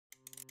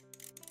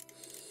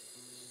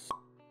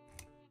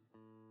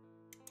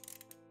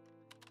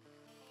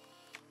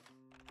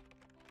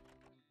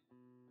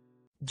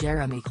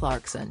Jeremy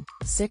Clarkson,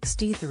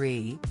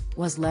 63,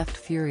 was left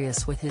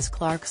furious with his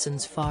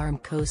Clarkson's Farm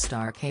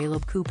co-star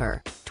Kaleb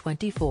Cooper,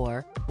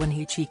 24, when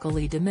he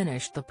cheekily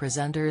diminished the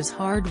presenter's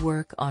hard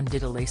work on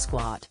Diddly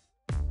Squat.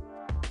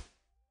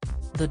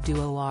 The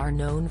duo are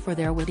known for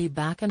their witty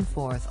back and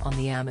forth on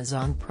the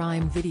Amazon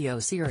Prime Video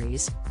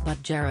series,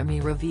 but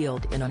Jeremy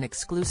revealed in an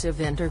exclusive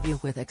interview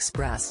with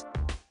Express.co.uk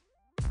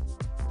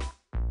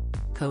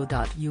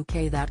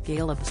that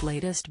Kaleb's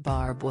latest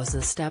barb was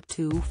a step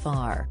too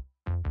far.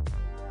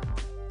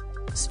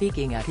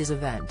 Speaking at his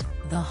event,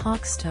 the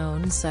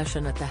Hawkstone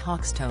session at the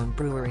Hawkstone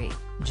Brewery,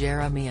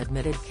 Jeremy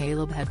admitted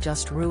Kaleb had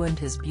just ruined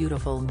his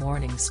beautiful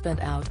morning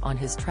spent out on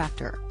his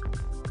tractor.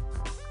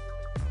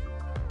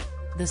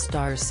 The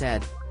star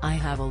said, "I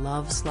have a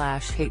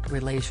love/hate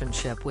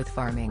relationship with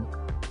farming.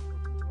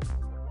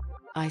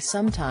 I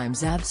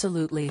sometimes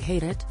absolutely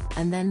hate it,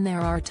 and then there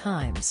are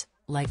times,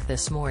 like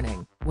this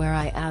morning, where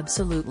I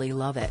absolutely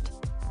love it."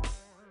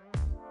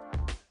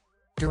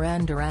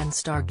 Duran Duran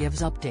star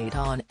gives update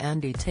on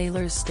Andy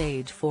Taylor's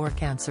stage 4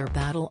 cancer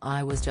battle.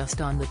 "I was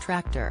just on the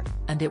tractor,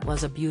 and it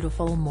was a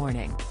beautiful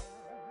morning.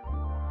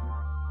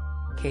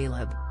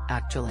 Kaleb,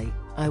 actually,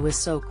 I was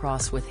so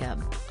cross with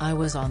him. I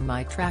was on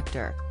my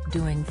tractor,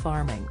 doing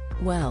farming,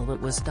 well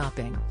it was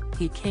stopping,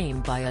 he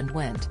came by and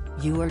went,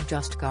 'You are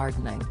just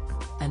gardening.'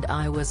 And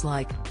I was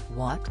like,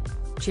 'What?'"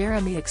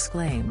 Jeremy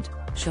exclaimed,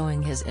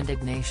 showing his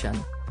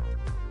indignation.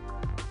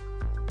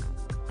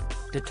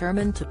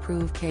 Determined to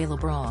prove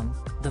Kaleb wrong,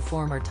 the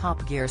former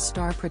Top Gear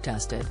star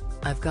protested,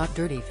 "I've got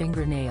dirty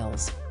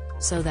fingernails.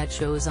 So that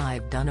shows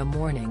I've done a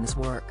morning's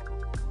work."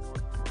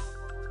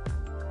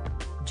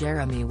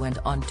 Jeremy went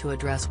on to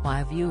address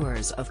why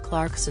viewers of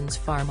Clarkson's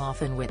Farm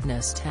often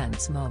witness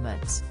tense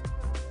moments.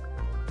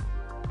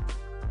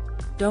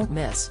 "Don't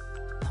miss.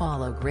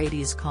 Paul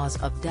O'Grady's cause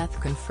of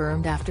death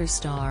confirmed after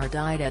star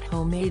died at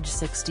home age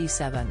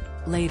 67,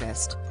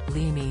 latest,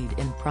 Lee Mead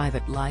in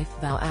private life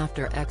vow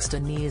after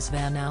ex-Denise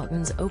Van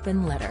Outen's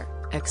open letter,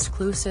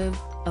 exclusive,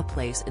 a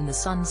place in the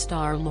Sun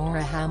star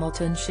Laura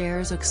Hamilton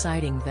shares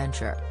exciting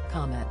venture,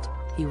 comment.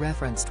 He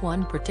referenced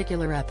one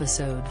particular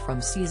episode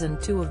from season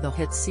 2 of the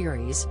hit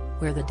series,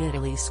 where the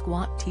Diddly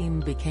Squat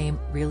team became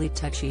really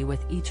touchy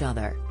with each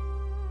other.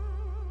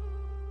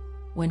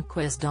 When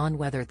quizzed on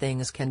whether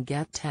things can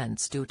get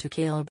tense due to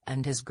Kaleb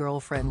and his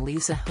girlfriend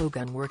Lisa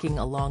Hogan working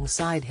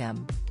alongside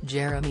him,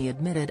 Jeremy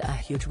admitted a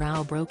huge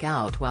row broke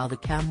out while the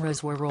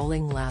cameras were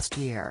rolling last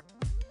year.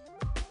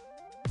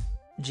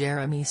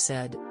 Jeremy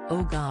said,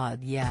 "Oh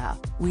God, yeah,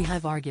 we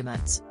have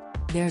arguments.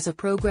 There's a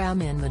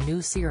program in the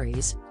new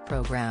series,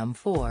 Program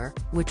 4,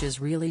 which is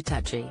really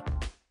touchy."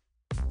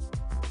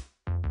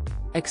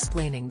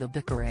 Explaining the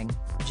bickering,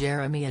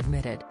 Jeremy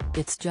admitted,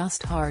 "It's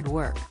just hard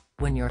work.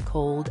 When you're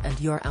cold and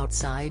you're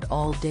outside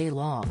all day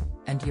long,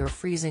 and you're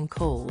freezing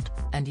cold,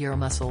 and your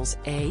muscles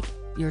ache,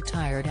 you're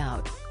tired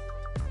out.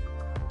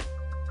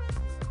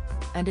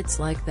 And it's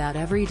like that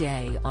every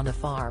day on a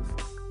farm.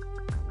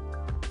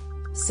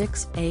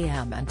 6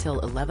 a.m.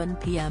 until 11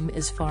 p.m.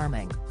 is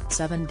farming,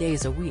 7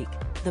 days a week,"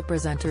 the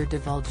presenter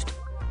divulged.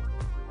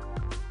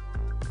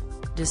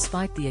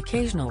 Despite the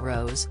occasional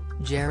rows,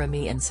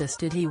 Jeremy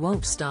insisted he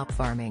won't stop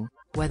farming,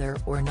 whether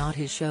or not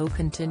his show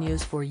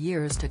continues for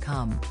years to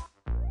come.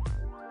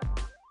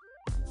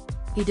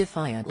 He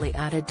defiantly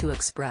added to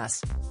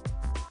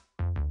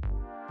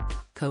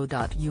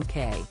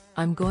Express.co.uk,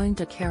 "I'm going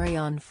to carry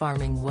on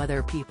farming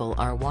whether people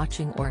are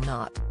watching or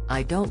not,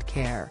 I don't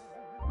care.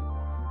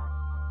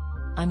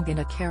 I'm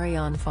gonna carry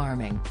on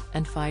farming,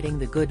 and fighting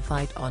the good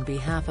fight on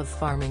behalf of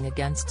farming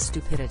against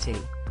stupidity."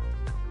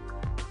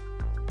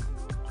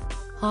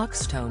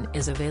 Hawkstone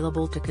is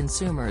available to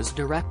consumers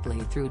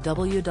directly through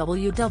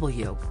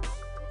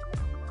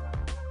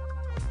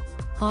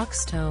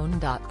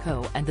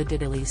www.hawkstone.co and the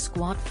Diddly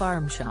Squat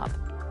Farm Shop.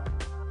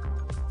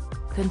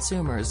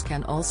 Consumers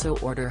can also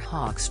order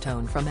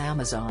Hawkstone from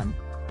Amazon.co.uk.